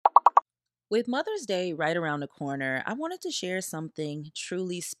With Mother's Day right around the corner, I wanted to share something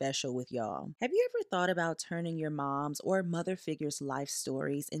truly special with y'all. Have you ever thought about turning your mom's or mother figure's life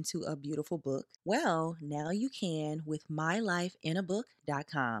stories into a beautiful book? Well, now you can with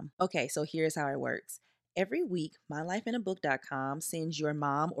mylifeinabook.com. Okay, so here's how it works. Every week, mylifeinabook.com sends your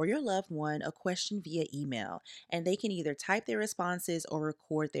mom or your loved one a question via email, and they can either type their responses or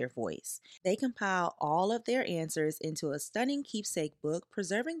record their voice. They compile all of their answers into a stunning keepsake book,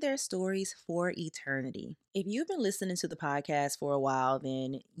 preserving their stories for eternity. If you've been listening to the podcast for a while,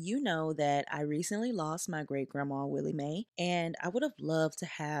 then you know that I recently lost my great grandma, Willie Mae, and I would have loved to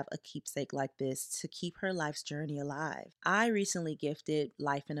have a keepsake like this to keep her life's journey alive. I recently gifted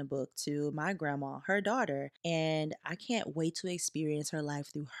Life in a Book to my grandma, her daughter, and I can't wait to experience her life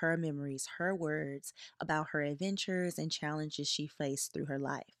through her memories, her words about her adventures and challenges she faced through her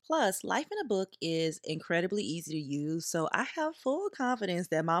life. Plus, Life in a Book is incredibly easy to use, so I have full confidence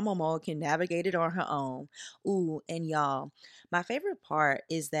that my mama can navigate it on her own. Ooh, and y'all, my favorite part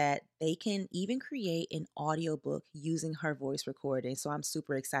is that they can even create an audiobook using her voice recording, so I'm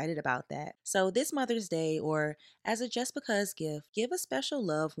super excited about that. So this Mother's Day, or as a Just Because gift, give a special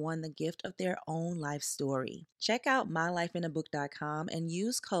loved one the gift of their own life story. Check out mylifeinabook.com and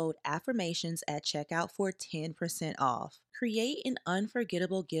use code AFFIRMATIONS at checkout for 10% off. Create an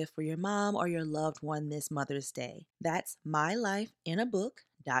unforgettable gift for your mom or your loved one this Mother's Day. That's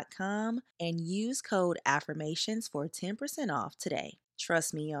mylifeinabook.com and use code AFFIRMATIONS for 10% off today.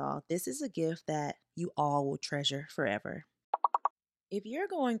 Trust me, y'all, this is a gift that you all will treasure forever. If you're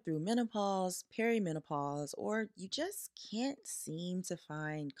going through menopause, perimenopause, or you just can't seem to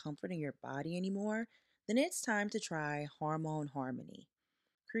find comfort in your body anymore, then it's time to try Hormone Harmony.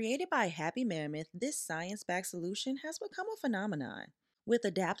 Created by Happy Mammoth, this science backed solution has become a phenomenon. With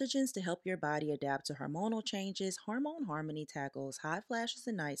adaptogens to help your body adapt to hormonal changes, Hormone Harmony tackles hot flashes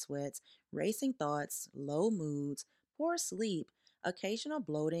and night sweats, racing thoughts, low moods, poor sleep, occasional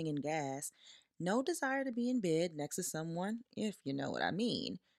bloating and gas, no desire to be in bed next to someone, if you know what I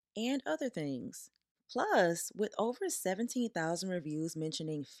mean, and other things. Plus, with over 17,000 reviews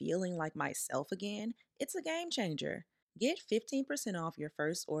mentioning feeling like myself again, it's a game changer. Get 15% off your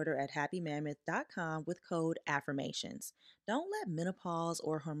first order at happymammoth.com with code AFFIRMATIONS. Don't let menopause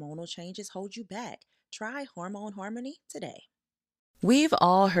or hormonal changes hold you back. Try Hormone Harmony today. We've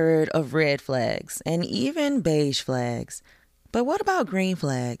all heard of red flags and even beige flags. But what about green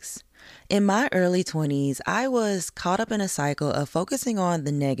flags? In my early 20s, I was caught up in a cycle of focusing on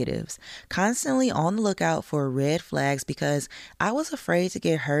the negatives, constantly on the lookout for red flags because I was afraid to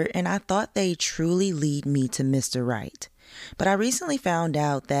get hurt and I thought they truly lead me to Mr. Right. But I recently found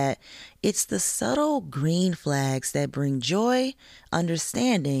out that it's the subtle green flags that bring joy,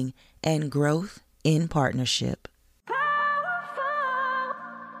 understanding, and growth in partnership.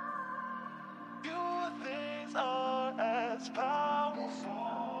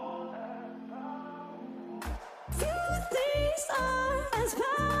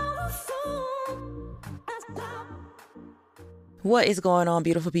 What is going on,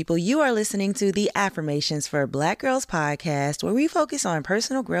 beautiful people? You are listening to the Affirmations for Black Girls podcast, where we focus on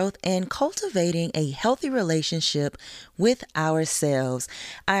personal growth and cultivating a healthy relationship with ourselves.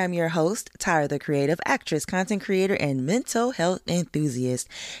 I am your host, Tyra, the creative actress, content creator, and mental health enthusiast.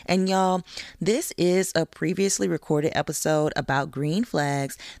 And y'all, this is a previously recorded episode about green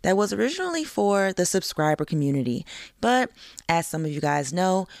flags that was originally for the subscriber community. But as some of you guys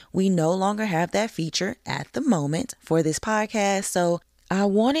know, we no longer have that feature at the moment for this podcast. So I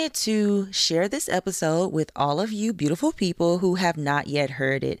wanted to share this episode with all of you beautiful people who have not yet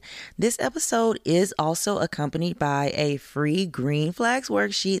heard it. This episode is also accompanied by a free green flags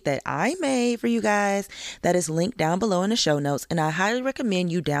worksheet that I made for you guys that is linked down below in the show notes. And I highly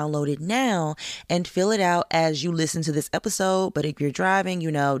recommend you download it now and fill it out as you listen to this episode. But if you're driving,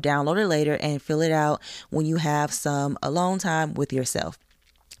 download it later and fill it out when you have some alone time with yourself.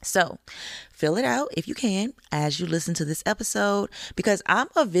 So fill it out if you can as you listen to this episode, because I'm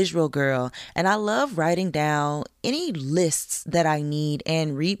a visual girl and I love writing down any lists that I need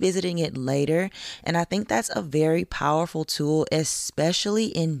and revisiting it later. And I think that's a very powerful tool, especially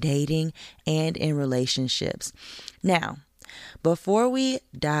in dating and in relationships. Now, before we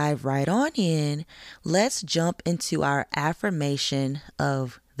dive right on in, let's jump into our affirmation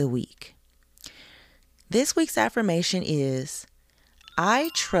of the week. This week's affirmation is: I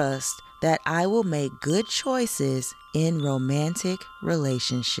trust that I will make good choices in romantic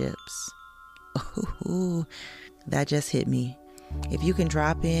relationships. Ooh, that just hit me. If you can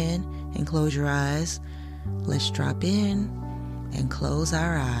drop in and close your eyes, let's drop in and close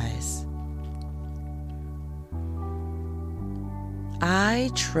our eyes. I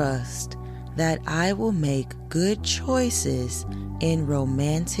trust that I will make good choices in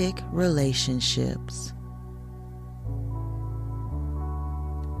romantic relationships.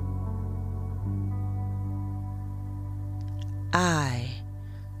 I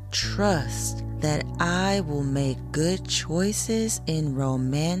trust that I will make good choices in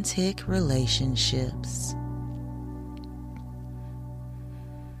romantic relationships.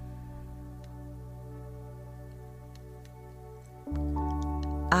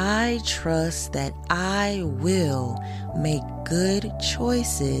 I trust that I will make good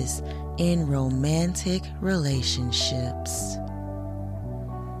choices in romantic relationships.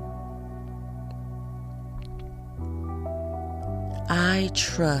 I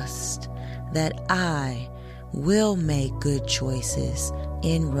trust that I will make good choices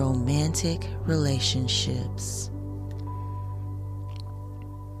in romantic relationships.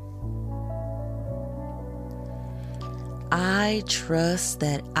 I trust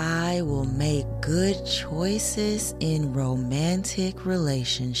that I will make good choices in romantic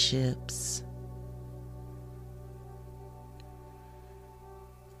relationships.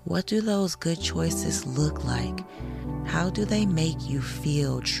 What do those good choices look like? How do they make you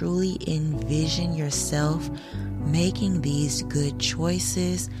feel? Truly envision yourself making these good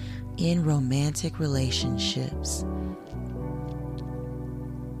choices in romantic relationships.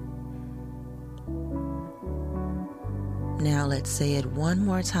 Now let's say it one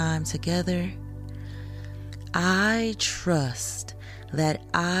more time together. I trust that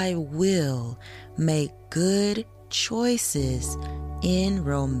I will make good choices in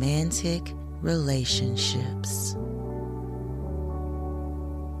romantic relationships.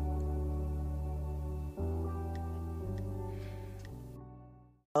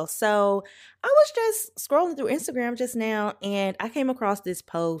 So I was just scrolling through Instagram just now and I came across this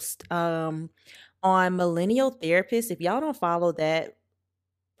post on Millennial Therapist. If y'all don't follow that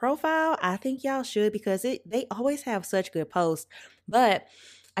profile, I think y'all should because they always have such good posts. But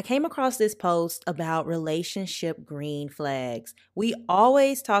I came across this post about relationship green flags. We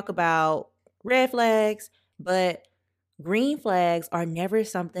always talk about red flags, but green flags are never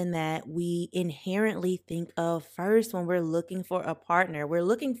something that we inherently think of first when we're looking for a partner. We're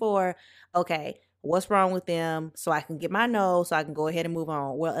looking for, okay, what's wrong with them so I can get my no, so I can go ahead and move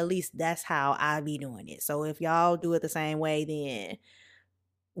on. Well, at least that's how I be doing it. So if y'all do it the same way, then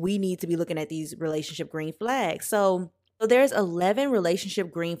we need to be looking at these relationship green flags. So there's 11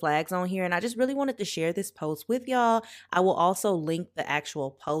 relationship green flags on here, and I just really wanted to share this post with y'all. I will also link the actual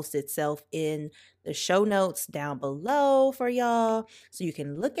post itself in the show notes down below for y'all so you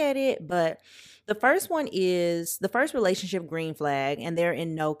can look at it. But the first one is the first relationship green flag, and they're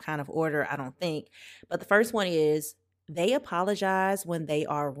in no kind of order, I don't think. But the first one is they apologize when they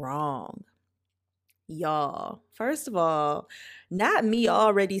are wrong. Y'all, first of all, not me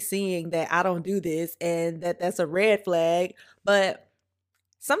already seeing that I don't do this and that that's a red flag, but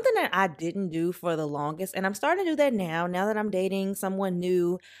something that I didn't do for the longest, and I'm starting to do that now that I'm dating someone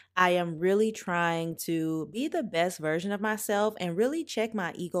new. I am really trying to be the best version of myself and really check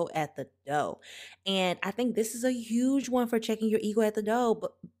my ego at the door. And I think this is a huge one for checking your ego at the door,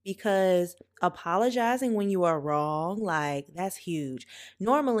 but because apologizing when you are wrong, like that's huge.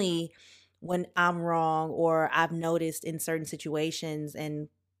 Normally, when I'm wrong or I've noticed in certain situations and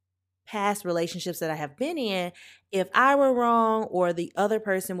past relationships that I have been in, if I were wrong or the other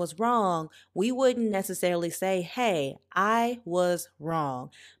person was wrong, we wouldn't necessarily say, hey, I was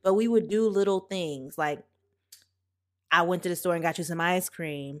wrong. But we would do little things like, I went to the store and got you some ice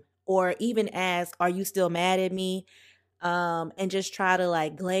cream, or even ask, are you still mad at me? And just try to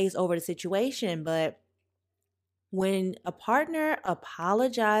like glaze over the situation. But when a partner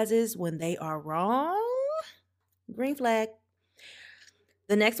apologizes when they are wrong, green flag.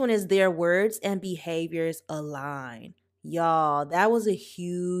 The next one is their words and behaviors align. Y'all, that was a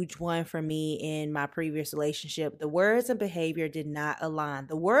huge one for me in my previous relationship. The words and behavior did not align.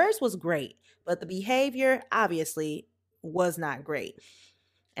 The words was great, but the behavior obviously was not great.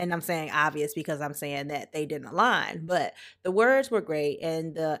 And I'm saying obvious because I'm saying that they didn't align, but the words were great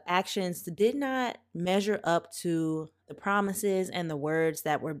and the actions did not measure up to the promises and the words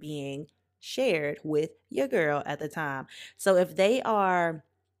that were being shared with your girl at the time. So if they are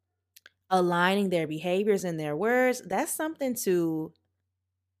aligning their behaviors and their words, that's something to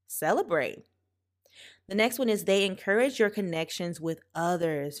celebrate. The next one is they encourage your connections with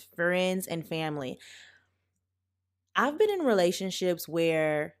others, friends, and family. I've been in relationships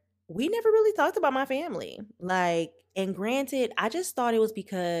where we never really talked about my family. Like, and granted, I just thought it was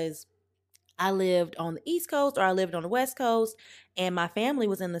because I lived on the East Coast or I lived on the West Coast, and my family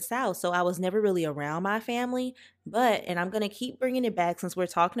was in the South. So I was never really around my family. But, and I'm going to keep bringing it back since we're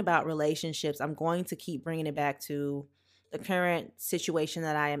talking about relationships, I'm going to keep bringing it back to the current situation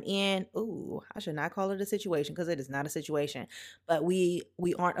that I am in. Ooh, I should not call it a situation because it is not a situation. But we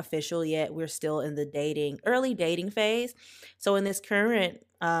aren't official yet. We're still in the early dating phase. So in this current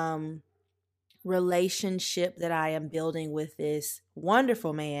relationship that I am building with this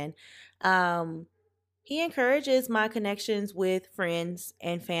wonderful man, um, he encourages my connections with friends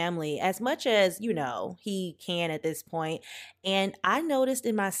and family as much as, he can at this point. And I noticed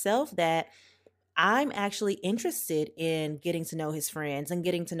in myself that I'm actually interested in getting to know his friends and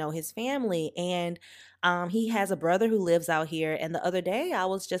getting to know his family. And he has a brother who lives out here. And the other day I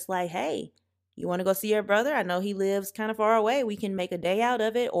was just like, hey, you want to go see your brother? I know he lives kind of far away. We can make a day out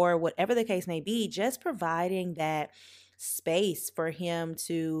of it, or whatever the case may be, just providing that space for him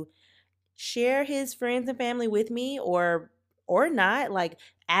to share his friends and family with me, or not, like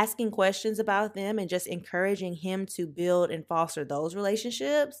asking questions about them and just encouraging him to build and foster those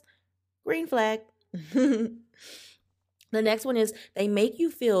relationships. Green flag. The next one is they make you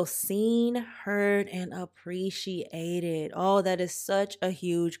feel seen, heard, and appreciated. Oh, that is such a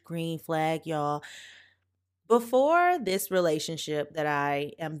huge green flag, y'all. Before this relationship that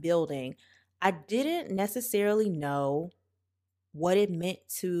I am building, I didn't necessarily know what it meant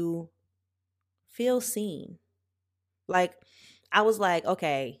to feel seen. Like, I was like,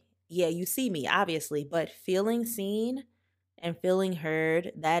 okay, yeah, you see me, obviously, but feeling seen and feeling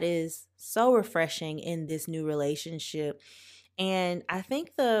heard, that is so refreshing in this new relationship. And I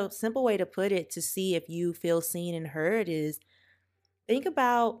think the simple way to put it to see if you feel seen and heard is think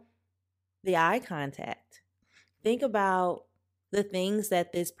about the eye contact. Think about the things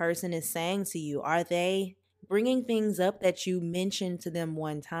that this person is saying to you. Are they bringing things up that you mentioned to them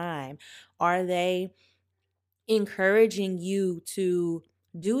one time? Are they encouraging you to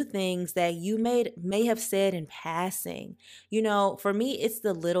do things that you may have said in passing? For me, it's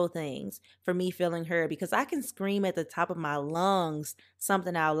the little things for me feeling heard, because I can scream at the top of my lungs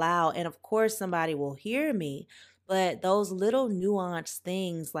something out loud, and of course somebody will hear me. But those little nuanced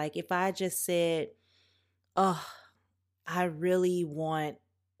things, like if I just said, oh, I really want,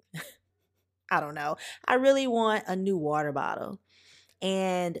 I don't know, I really want a new water bottle,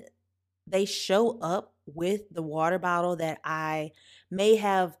 and they show up with the water bottle that I may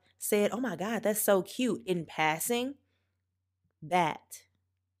have said, oh my God, that's so cute in passing. That,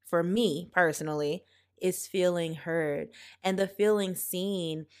 for me personally, is feeling heard. And the feeling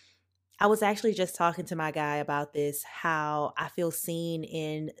seen, I was actually just talking to my guy about this, how I feel seen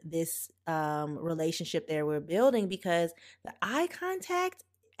in this relationship that we're building, because the eye contact,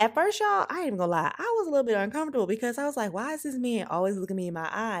 at first, y'all, I ain't even gonna lie, I was a little bit uncomfortable because I was like, why is this man always looking me in my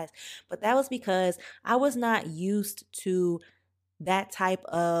eyes? But that was because I was not used to that type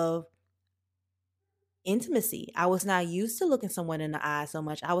of intimacy. I was not used to looking someone in the eye so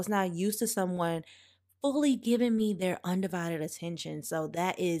much. I was not used to someone fully giving me their undivided attention. So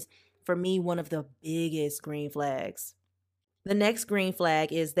that is, for me, one of the biggest green flags. The next green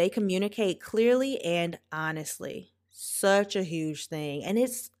flag is they communicate clearly and honestly. Such a huge thing. And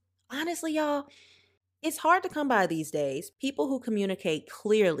it's honestly, y'all, it's hard to come by these days. People who communicate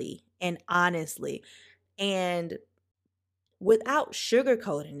clearly and honestly and without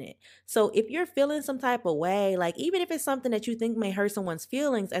sugarcoating it. So if you're feeling some type of way, like even if it's something that you think may hurt someone's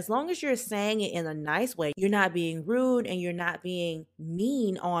feelings, as long as you're saying it in a nice way, you're not being rude and you're not being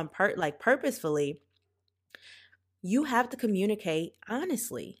mean on purposefully, you have to communicate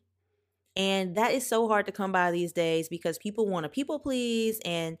honestly. And that is so hard to come by these days because people want to people please,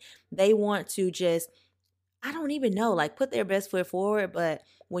 and they want to just, I don't even know, like put their best foot forward. But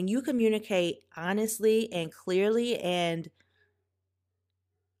when you communicate honestly and clearly and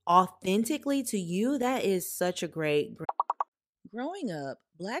authentically to you, that is such a great. Growing up,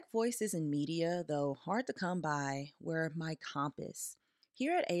 Black voices in media, though hard to come by, were my compass.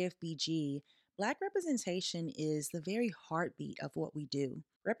 Here at AFBG, Black representation is the very heartbeat of what we do.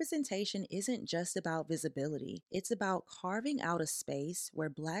 Representation isn't just about visibility, it's about carving out a space where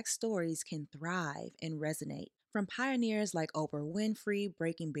Black stories can thrive and resonate. From pioneers like Oprah Winfrey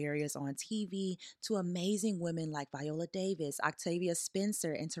breaking barriers on TV to amazing women like Viola Davis, Octavia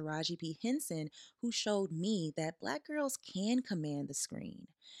Spencer, and Taraji P. Henson, who showed me that Black girls can command the screen.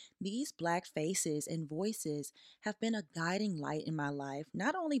 These Black faces and voices have been a guiding light in my life,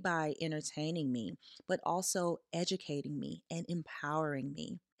 not only by entertaining me, but also educating me and empowering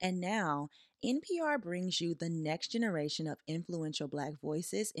me. And now, NPR brings you the next generation of influential Black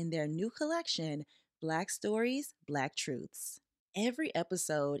voices in their new collection, Black Stories, Black Truths. Every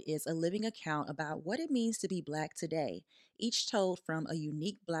episode is a living account about what it means to be Black today, each told from a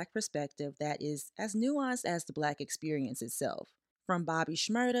unique Black perspective that is as nuanced as the Black experience itself. From Bobby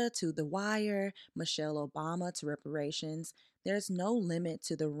Shmurda to The Wire, Michelle Obama to reparations, there's no limit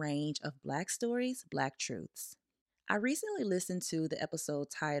to the range of Black stories, Black truths. I recently listened to the episode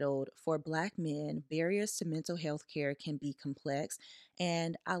titled For Black Men, Barriers to Mental Health Care Can Be Complex,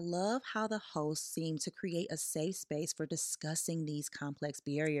 and I love how the host seemed to create a safe space for discussing these complex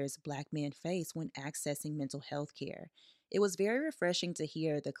barriers Black men face when accessing mental health care. It was very refreshing to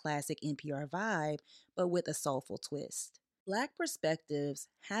hear the classic NPR vibe, but with a soulful twist. Black perspectives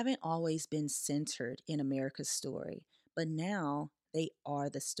haven't always been centered in America's story, but now they are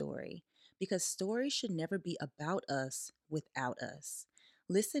the story because stories should never be about us without us.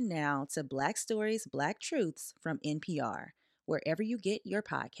 Listen now to Black Stories, Black Truths from NPR, wherever you get your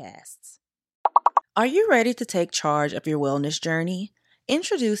podcasts. Are you ready to take charge of your wellness journey?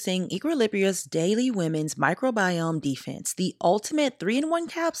 Introducing Equilibria's Daily Women's Microbiome Defense, the ultimate 3-in-1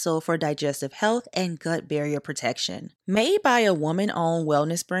 capsule for digestive health and gut barrier protection. Made by a woman-owned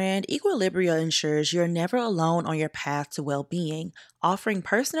wellness brand, Equilibria ensures you're never alone on your path to well-being, offering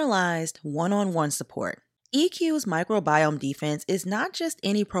personalized one-on-one support. EQ's microbiome defense is not just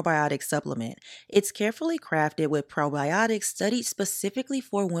any probiotic supplement. It's carefully crafted with probiotics studied specifically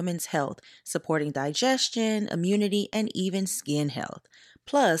for women's health, supporting digestion, immunity, and even skin health.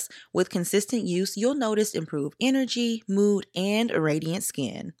 Plus, with consistent use, you'll notice improved energy, mood, and radiant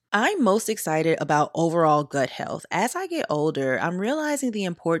skin. I'm most excited about overall gut health. As I get older, I'm realizing the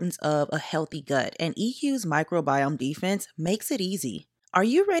importance of a healthy gut, and EQ's microbiome defense makes it easy. Are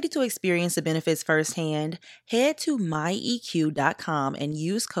you ready to experience the benefits firsthand? Head to myeq.com and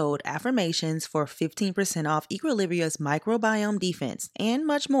use code AFFIRMATIONS for 15% off Equilibria's microbiome defense and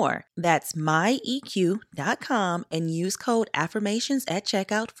much more. That's myeq.com and use code AFFIRMATIONS at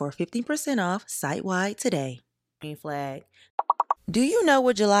checkout for 15% off site-wide today. Green flag. Do you know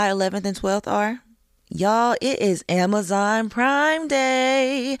what July 11th and 12th are? Y'all, it is Amazon Prime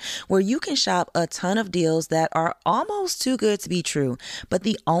Day, where you can shop a ton of deals that are almost too good to be true. But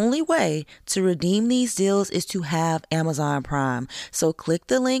the only way to redeem these deals is to have Amazon Prime. So click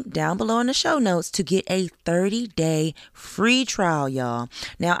the link down below in the show notes to get a 30-day free trial, y'all.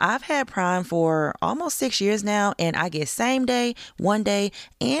 Now, I've had Prime for almost 6 years now, and I get same day, 1 day,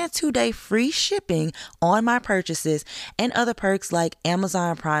 and 2-day free shipping on my purchases and other perks like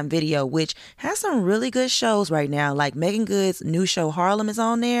Amazon Prime Video, which has some really good shows right now. Like Megan Good's new show Harlem is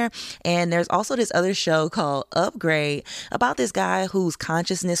on there, and there's also this other show called Upgrade about this guy whose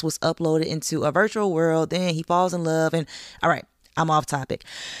consciousness was uploaded into a virtual world, then he falls in love, and all right, I'm off topic.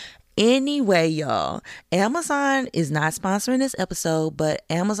 Anyway, y'all, Amazon is not sponsoring this episode, but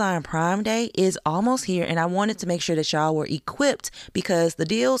Amazon Prime Day is almost here, and I wanted to make sure that y'all were equipped because the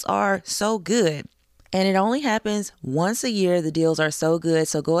deals are so good. And it only happens once a year. The deals are so good.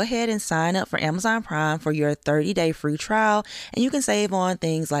 So go ahead and sign up for Amazon Prime for your 30-day free trial. And you can save on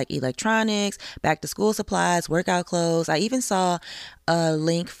things like electronics, back to school supplies, workout clothes. I even saw a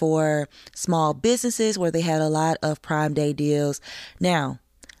link for small businesses where they had a lot of Prime Day deals. Now,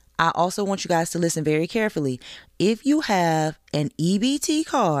 I also want you guys to listen very carefully. If you have an EBT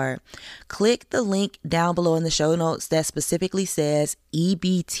card, click the link down below in the show notes that specifically says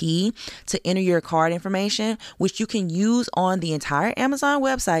EBT to enter your card information, which you can use on the entire Amazon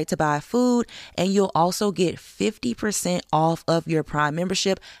website to buy food, and you'll also get 50% off of your Prime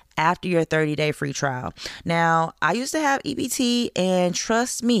membership after your 30-day free trial. Now, I used to have EBT, and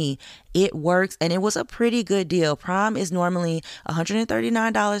trust me, it works, and it was a pretty good deal. Prime is normally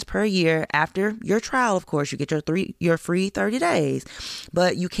 $139 per year. After your trial, of course, you get your free 30 days,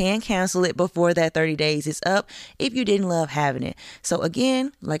 but you can cancel it before that 30 days is up if you didn't love having it. So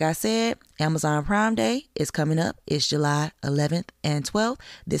again, like I said, Amazon Prime Day is coming up. It's July 11th and 12th.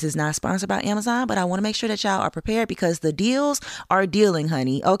 This is not sponsored by Amazon, but I want to make sure that y'all are prepared because the deals are dealing,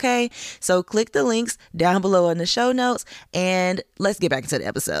 honey. Okay, so click the links down below in the show notes, and let's get back into the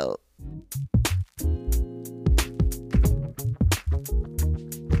episode.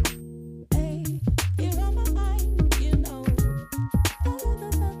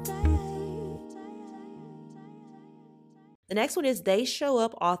 The next one is they show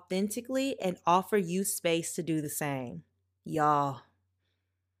up authentically and offer you space to do the same. Y'all,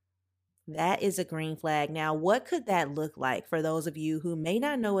 that is a green flag. Now, what could that look like for those of you who may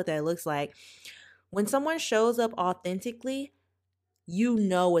not know what that looks like? When someone shows up authentically, you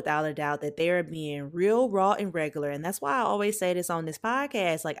know without a doubt that they're being real, raw, and regular. And that's why I always say this on this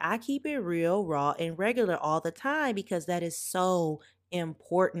podcast. Like, I keep it real, raw, and regular all the time because that is so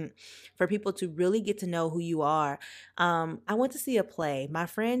important for people to really get to know who you are. I went to see a play. My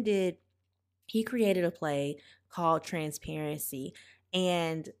friend he created a play called Transparency.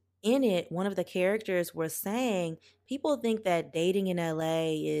 And in it, one of the characters was saying, people think that dating in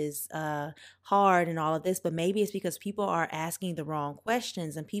LA is hard and all of this, but maybe it's because people are asking the wrong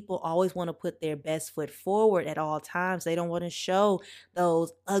questions and people always want to put their best foot forward at all times. They don't want to show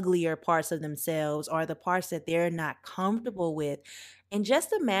those uglier parts of themselves or the parts that they're not comfortable with. And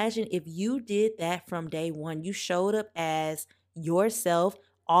just imagine if you did that from day one, you showed up as yourself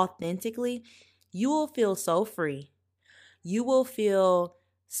authentically, you will feel so free. You will feel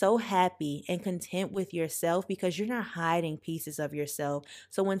so happy and content with yourself because you're not hiding pieces of yourself.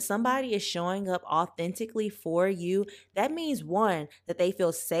 So when somebody is showing up authentically for you, that means one, that they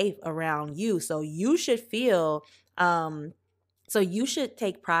feel safe around you. So you should feel so you should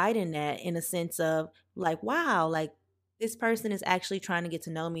take pride in that, in a sense of like, wow, like this person is actually trying to get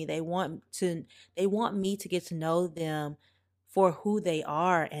to know me. They want me to get to know them for who they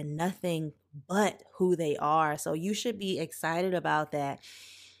are and nothing but who they are. So you should be excited about that.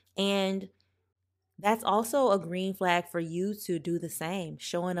 And that's also a green flag for you to do the same,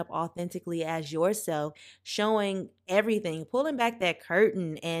 showing up authentically as yourself, showing everything, pulling back that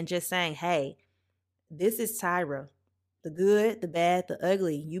curtain and just saying, hey, this is Tyra. The good, the bad, the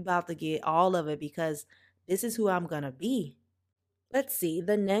ugly. You about to get all of it because this is who I'm going to be. Let's see.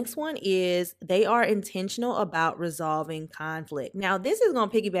 The next one is they are intentional about resolving conflict. Now, this is going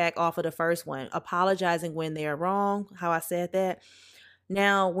to piggyback off of the first one, apologizing when they're wrong, how I said that.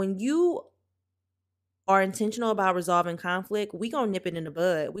 Now, when you are intentional about resolving conflict, we're going to nip it in the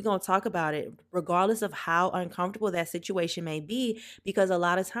bud. We're going to talk about it regardless of how uncomfortable that situation may be, because a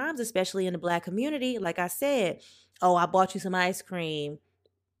lot of times, especially in the Black community, like I said, oh, I bought you some ice cream,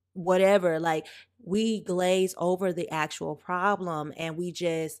 whatever, like we glaze over the actual problem and we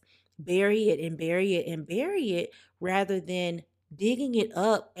just bury it and bury it and bury it rather than digging it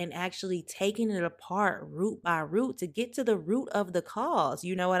up and actually taking it apart root by root to get to the root of the cause.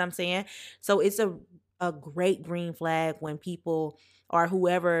 You know what I'm saying? So it's a great green flag when people or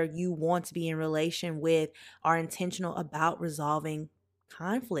whoever you want to be in relation with are intentional about resolving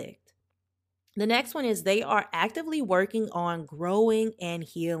conflict. The next one is they are actively working on growing and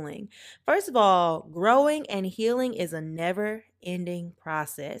healing. First of all, growing and healing is a never ending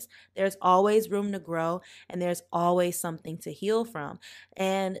process. There's always room to grow and there's always something to heal from.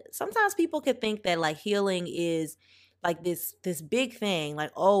 And sometimes people could think that like healing is like this big thing,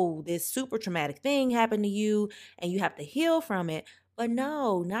 like, oh, this super traumatic thing happened to you and you have to heal from it. But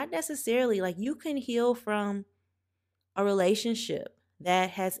no, not necessarily. Like you can heal from a relationship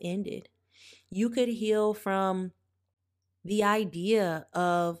that has ended. You could heal from the idea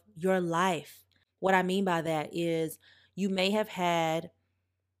of your life. What I mean by that is you may have had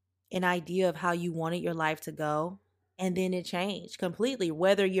an idea of how you wanted your life to go, and then it changed completely.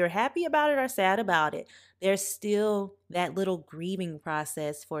 Whether you're happy about it or sad about it, there's still that little grieving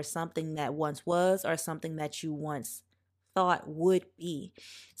process for something that once was or something that you once thought would be.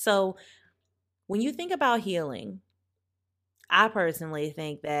 So when you think about healing, I personally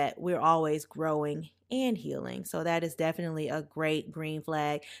think that we're always growing and healing. So that is definitely a great green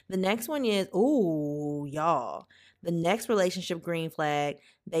flag. The next one is, ooh, y'all. The next relationship green flag,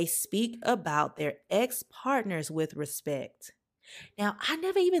 they speak about their ex-partners with respect. Now, I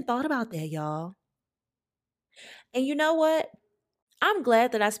never even thought about that, y'all. And you know what? I'm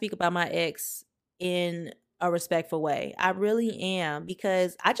glad that I speak about my ex in a respectful way. I really am,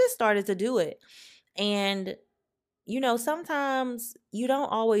 because I just started to do it. And sometimes you don't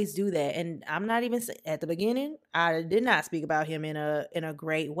always do that. And I'm not even at the beginning, I did not speak about him in a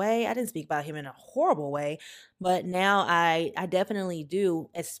great way. I didn't speak about him in a horrible way, but now I definitely do,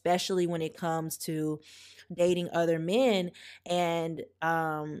 especially when it comes to dating other men. And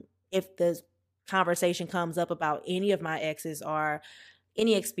if the conversation comes up about any of my exes or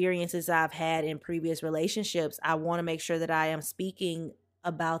any experiences I've had in previous relationships, I want to make sure that I am speaking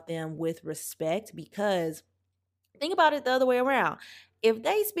about them with respect, because think about it the other way around. If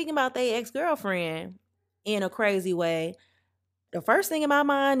they speaking about their ex-girlfriend in a crazy way, the first thing in my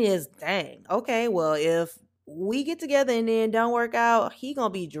mind is, dang, okay, well, if we get together and then don't work out, he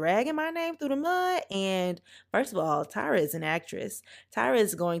gonna be dragging my name through the mud. And first of all, Tyra is an actress. Tyra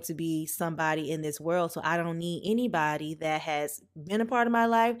is going to be somebody in this world, so I don't need anybody that has been a part of my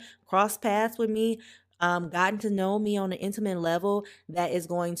life, crossed paths with me, gotten to know me on an intimate level, that is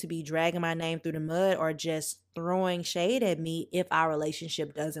going to be dragging my name through the mud or just throwing shade at me if our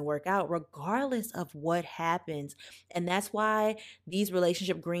relationship doesn't work out, regardless of what happens. And that's why these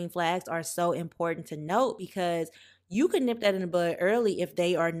relationship green flags are so important to note, because you can nip that in the bud early if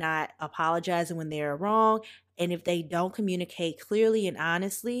they are not apologizing when they're wrong, and if they don't communicate clearly and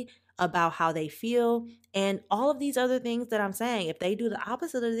honestly about how they feel, and all of these other things that I'm saying. If they do the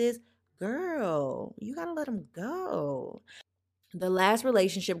opposite of this, girl, you gotta let them go. The last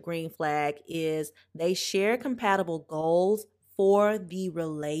relationship green flag is they share compatible goals for the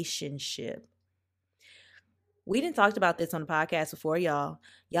relationship. We didn't talk about this on the podcast before, y'all.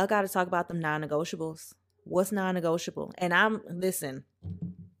 Y'all got to talk about them non-negotiables. What's non-negotiable? And I'm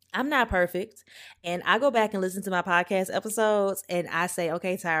not perfect. And I go back and listen to my podcast episodes and I say,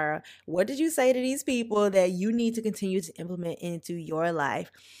 okay, Tyra, what did you say to these people that you need to continue to implement into your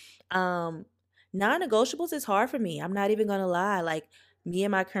life? Non-negotiables is hard for me. I'm not even going to lie. Like, me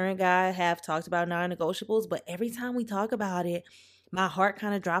and my current guy have talked about non-negotiables, but every time we talk about it, my heart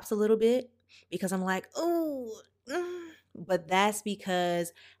kind of drops a little bit because I'm like, oh, but that's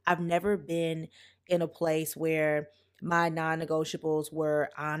because I've never been in a place where my non-negotiables were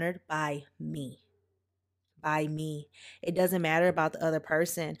honored by me. By me. It doesn't matter about the other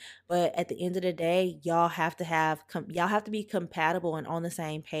person, but at the end of the day, y'all have to be compatible and on the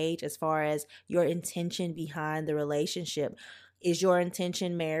same page as far as your intention behind the relationship. Is your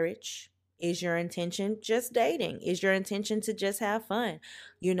intention marriage? Is your intention just dating? Is your intention to just have fun?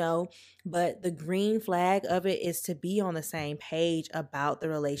 But the green flag of it is to be on the same page about the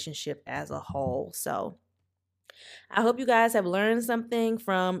relationship as a whole. So I hope you guys have learned something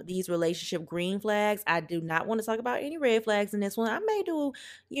from these relationship green flags. I do not want to talk about any red flags in this one. I may do,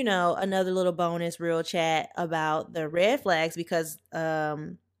 another little bonus real chat about the red flags because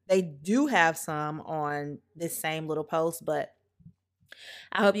they do have some on this same little post. But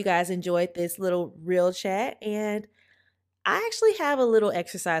I hope you guys enjoyed this little real chat. And I actually have a little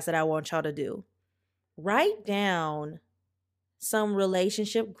exercise that I want y'all to do. Write down some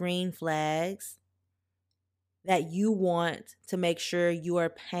relationship green flags that you want to make sure you are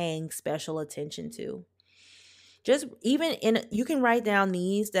paying special attention to. You can write down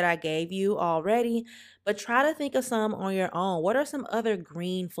these that I gave you already, but try to think of some on your own. What are some other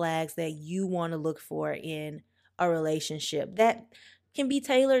green flags that you want to look for in a relationship that can be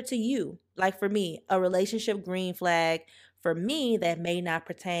tailored to you? Like for me, a relationship green flag for me that may not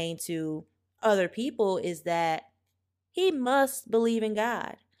pertain to other people is that he must believe in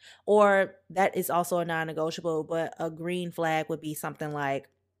God. Or that is also a non-negotiable, but a green flag would be something like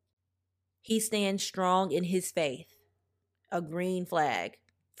he stands strong in his faith. A green flag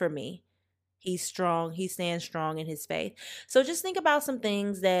for me. He stands strong in his faith. So just think about some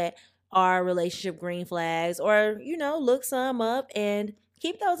things that are relationship green flags, or, look some up and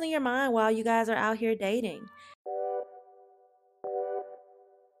keep those in your mind while you guys are out here dating.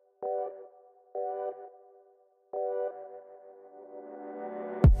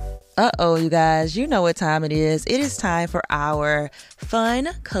 Uh-oh, you guys, you know what time it is. It is time for our fun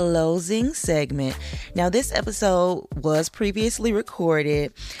closing segment. Now, this episode was previously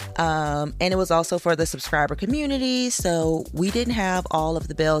recorded, and it was also for the subscriber community, so we didn't have all of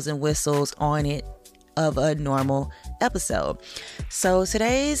the bells and whistles on it of a normal episode. So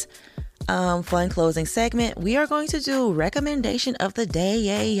today's fun closing segment, we are going to do recommendation of the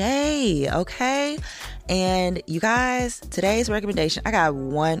day, okay? And you guys, today's recommendation, I got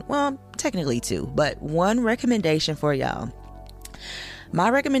one, well, technically two, but one recommendation for y'all. My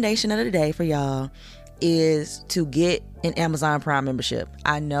recommendation of the day for y'all is to get an Amazon Prime membership.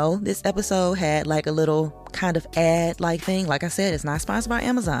 I know this episode had like a little kind of ad like thing. Like I said, it's not sponsored by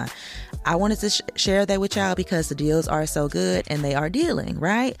Amazon. I wanted to share that with y'all because the deals are so good and they are dealing,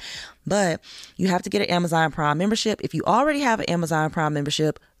 right? But you have to get an Amazon Prime membership. If you already have an Amazon Prime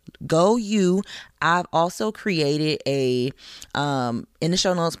membership, go you. I've also created a, in the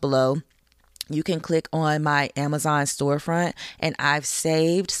show notes below, you can click on my Amazon storefront and I've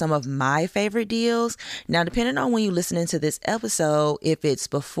saved some of my favorite deals. Now, depending on when you're listening to this episode, if it's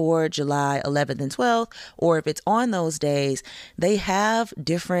before July 11th and 12th, or if it's on those days, they have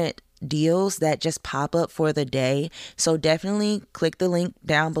different deals that just pop up for the day. So definitely click the link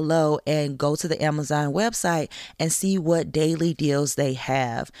down below and go to the Amazon website and see what daily deals they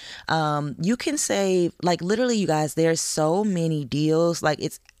have. You can save, like literally, you guys, there's so many deals. Like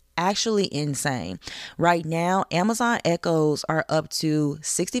it's actually insane. Right now, Amazon Echoes are up to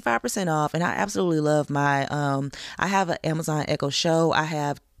 65% off, and I absolutely love my I have an Amazon Echo Show. I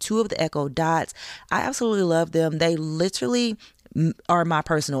have 2 of the Echo Dots. I absolutely love them. They literally are my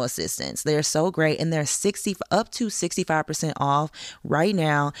personal assistants. They're so great, and they're up to 65% off right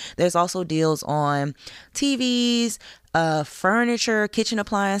now. There's also deals on TVs, furniture, kitchen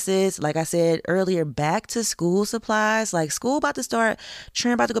appliances. Like I said earlier, back to school supplies, like school about to start,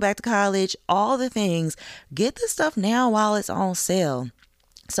 Trent about to go back to college, all the things. Get the stuff now while it's on sale.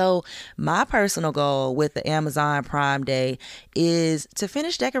 So my personal goal with the Amazon Prime Day is to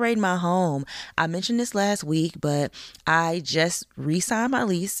finish decorating my home. I mentioned this last week, but I just re-signed my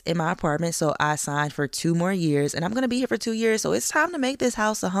lease in my apartment. So I signed for 2 more years, and I'm going to be here for 2 years. So it's time to make this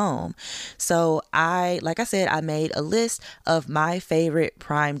house a home. So like I said, I made a list of my favorite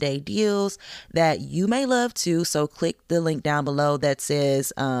Prime Day deals that you may love too. So click the link down below that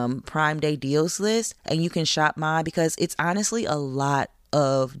says Prime Day deals list, and you can shop mine because it's honestly a lot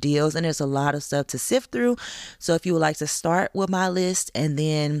of deals and there's a lot of stuff to sift through. So if you would like to start with my list and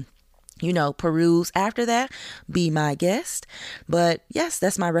then peruse after that, be my guest. But yes,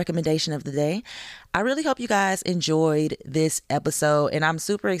 that's my recommendation of the day. I really hope you guys enjoyed this episode, and I'm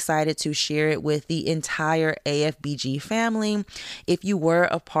super excited to share it with the entire AFBG family. If you were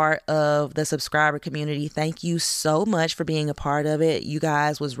a part of the subscriber community, thank you so much for being a part of it. You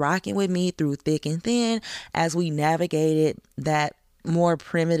guys was rocking with me through thick and thin as we navigated that more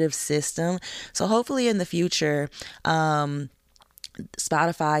primitive system. So hopefully in the future, Spotify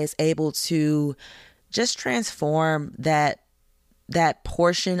is able to just transform that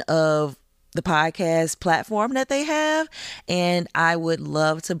portion of the podcast platform that they have. And I would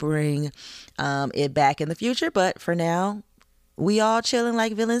love to bring it back in the future. But for now, we all chilling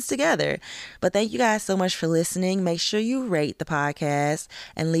like villains together. But thank you guys so much for listening. Make sure you rate the podcast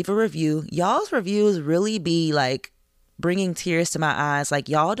and leave a review. Y'all's reviews really be like bringing tears to my eyes. Like,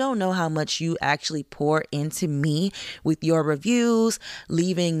 y'all don't know how much you actually pour into me with your reviews,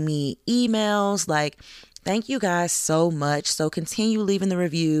 leaving me emails. Like, thank you guys so much. So continue leaving the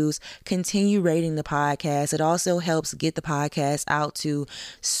reviews, continue rating the podcast. It also helps get the podcast out to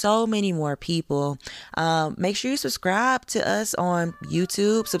so many more people. Make sure you subscribe to us on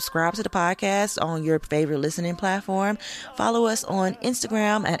YouTube, subscribe to the podcast on your favorite listening platform. Follow us on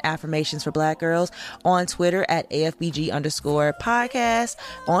Instagram at Affirmations for Black Girls, on Twitter at AFBG_podcast,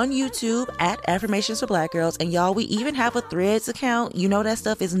 on YouTube at Affirmations for Black Girls. And y'all, we even have a Threads account. You know that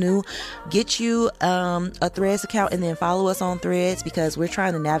stuff is new. Get you a Threads account and then follow us on Threads, because we're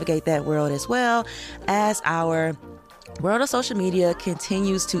trying to navigate that world as well as our world of social media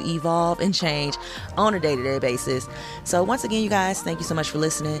continues to evolve and change on a day-to-day basis. So once again, you guys, thank you so much for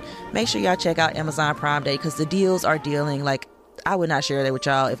listening. Make sure y'all check out Amazon Prime Day, because the deals are dealing. Like, I would not share that with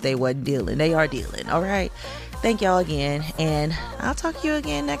y'all if they wasn't dealing. They are dealing. All right. Thank y'all again. And I'll talk to you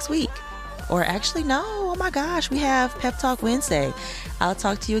again next week. Or actually, no. Oh my gosh, we have Pep Talk Wednesday. I'll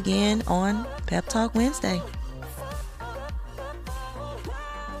talk to you again on Pep Talk Wednesday.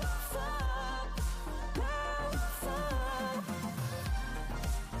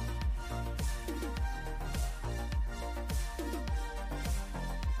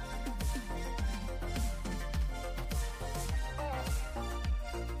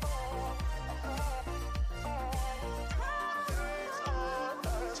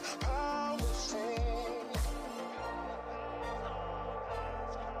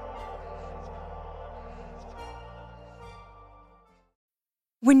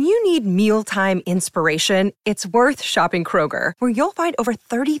 When you need mealtime inspiration, it's worth shopping Kroger, where you'll find over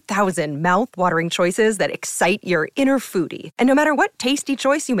 30,000 mouth-watering choices that excite your inner foodie. And no matter what tasty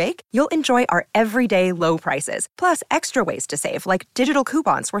choice you make, you'll enjoy our everyday low prices, plus extra ways to save, like digital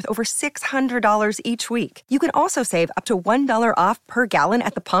coupons worth over $600 each week. You can also save up to $1 off per gallon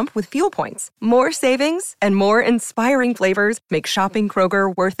at the pump with fuel points. More savings and more inspiring flavors make shopping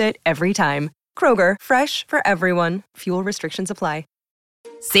Kroger worth it every time. Kroger, fresh for everyone. Fuel restrictions apply.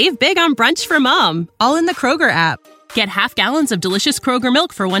 Save big on brunch for mom, all in the Kroger app. Get half gallons of delicious Kroger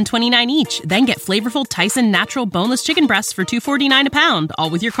milk for $1.29 each. Then get flavorful Tyson natural boneless chicken breasts for $2.49 a pound,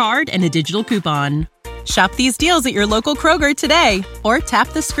 all with your card and a digital coupon. Shop these deals at your local Kroger today, or tap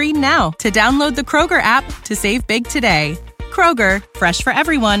the screen now to download the Kroger app to save big today. Kroger, fresh for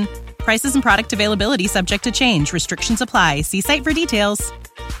everyone. Prices and product availability subject to change. Restrictions apply. See site for details.